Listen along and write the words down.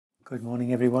Good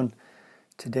morning, everyone.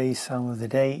 Today's Psalm of the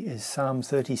Day is Psalm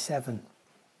 37.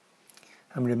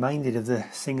 I'm reminded of the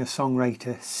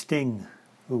singer-songwriter Sting,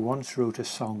 who once wrote a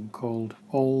song called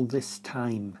All This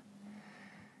Time.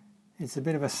 It's a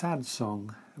bit of a sad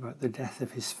song about the death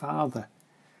of his father.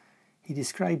 He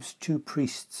describes two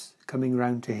priests coming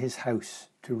round to his house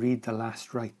to read the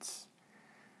last rites,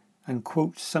 and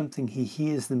quotes something he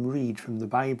hears them read from the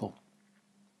Bible.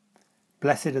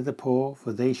 Blessed are the poor,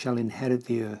 for they shall inherit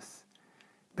the earth.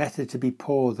 Better to be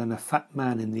poor than a fat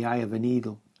man in the eye of a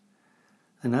needle.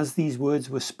 And as these words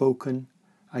were spoken,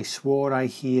 I swore I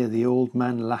hear the old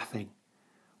man laughing.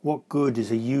 What good is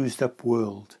a used-up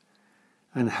world,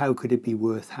 and how could it be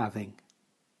worth having?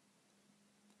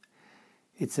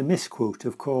 It's a misquote,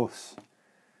 of course.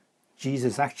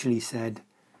 Jesus actually said,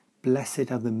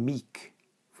 Blessed are the meek,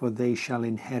 for they shall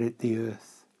inherit the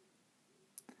earth.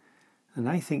 And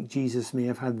I think Jesus may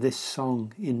have had this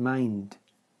song in mind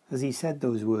as he said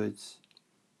those words.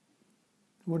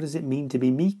 What does it mean to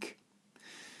be meek?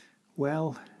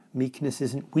 Well, meekness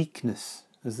isn't weakness,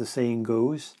 as the saying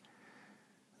goes.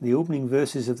 The opening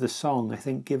verses of the song, I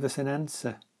think, give us an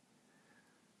answer.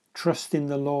 Trust in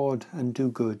the Lord and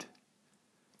do good.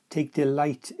 Take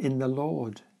delight in the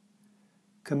Lord.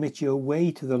 Commit your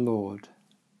way to the Lord.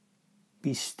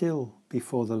 Be still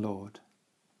before the Lord.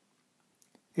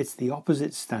 It's the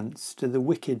opposite stance to the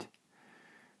wicked,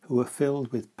 who are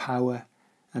filled with power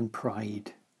and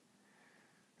pride.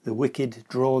 The wicked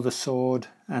draw the sword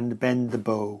and bend the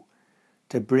bow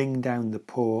to bring down the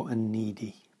poor and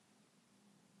needy.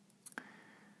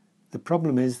 The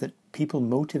problem is that people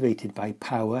motivated by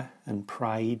power and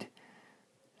pride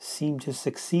seem to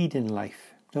succeed in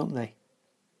life, don't they?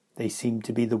 They seem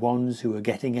to be the ones who are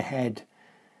getting ahead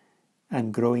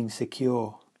and growing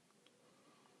secure.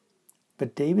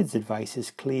 But David's advice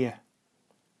is clear.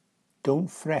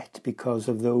 Don't fret because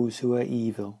of those who are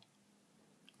evil,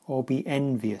 or be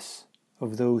envious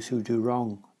of those who do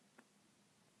wrong.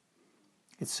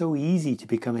 It's so easy to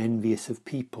become envious of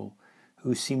people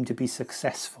who seem to be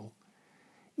successful,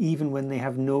 even when they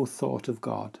have no thought of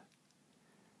God.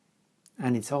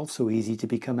 And it's also easy to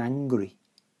become angry,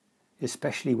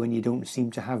 especially when you don't seem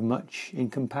to have much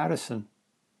in comparison.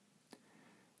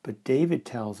 But David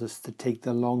tells us to take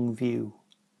the long view.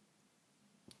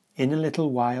 In a little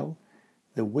while,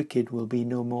 the wicked will be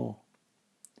no more,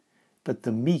 but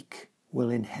the meek will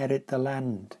inherit the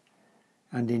land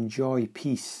and enjoy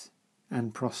peace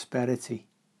and prosperity.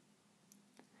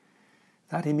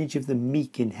 That image of the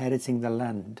meek inheriting the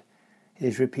land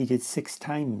is repeated 6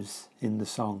 times in the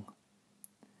song.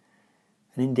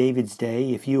 And in David's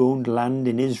day, if you owned land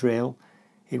in Israel,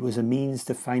 it was a means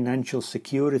to financial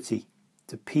security,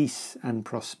 to peace and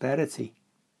prosperity.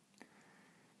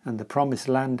 And the promised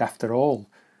land, after all,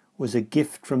 was a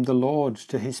gift from the Lord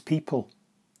to his people.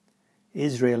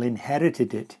 Israel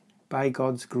inherited it by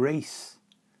God's grace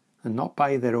and not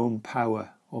by their own power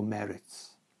or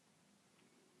merits.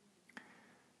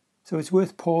 So it's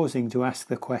worth pausing to ask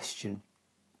the question,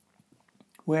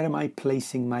 where am I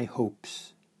placing my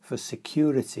hopes for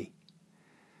security?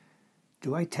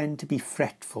 Do I tend to be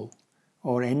fretful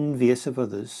or envious of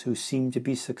others who seem to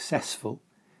be successful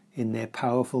in their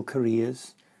powerful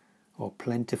careers or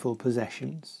plentiful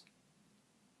possessions?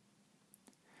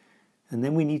 And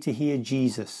then we need to hear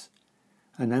Jesus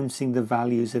announcing the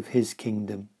values of his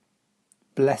kingdom.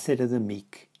 Blessed are the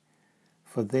meek,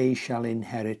 for they shall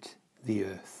inherit the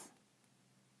earth.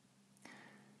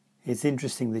 It's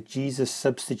interesting that Jesus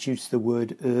substitutes the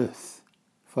word earth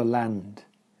for land.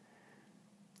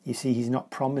 You see, he's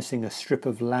not promising a strip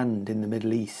of land in the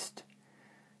Middle East.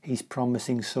 He's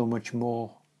promising so much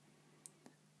more.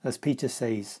 As Peter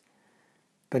says,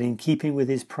 but in keeping with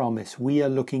his promise, we are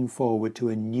looking forward to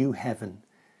a new heaven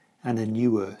and a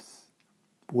new earth,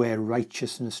 where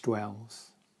righteousness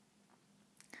dwells.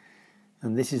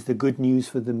 And this is the good news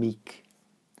for the meek,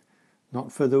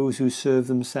 not for those who serve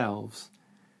themselves,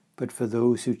 but for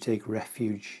those who take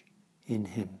refuge in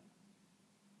him.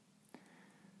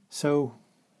 So,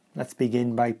 let's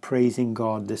begin by praising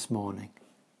God this morning.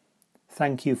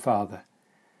 Thank you, Father.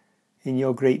 In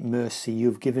your great mercy,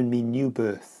 you've given me new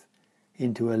birth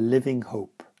into a living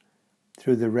hope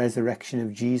through the resurrection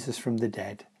of Jesus from the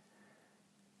dead,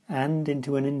 and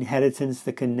into an inheritance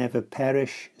that can never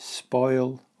perish,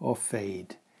 spoil, or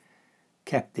fade,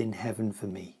 kept in heaven for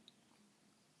me.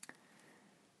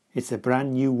 It's a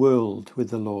brand new world with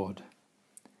the Lord,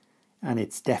 and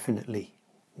it's definitely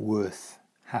worth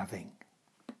having.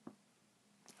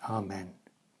 Amen.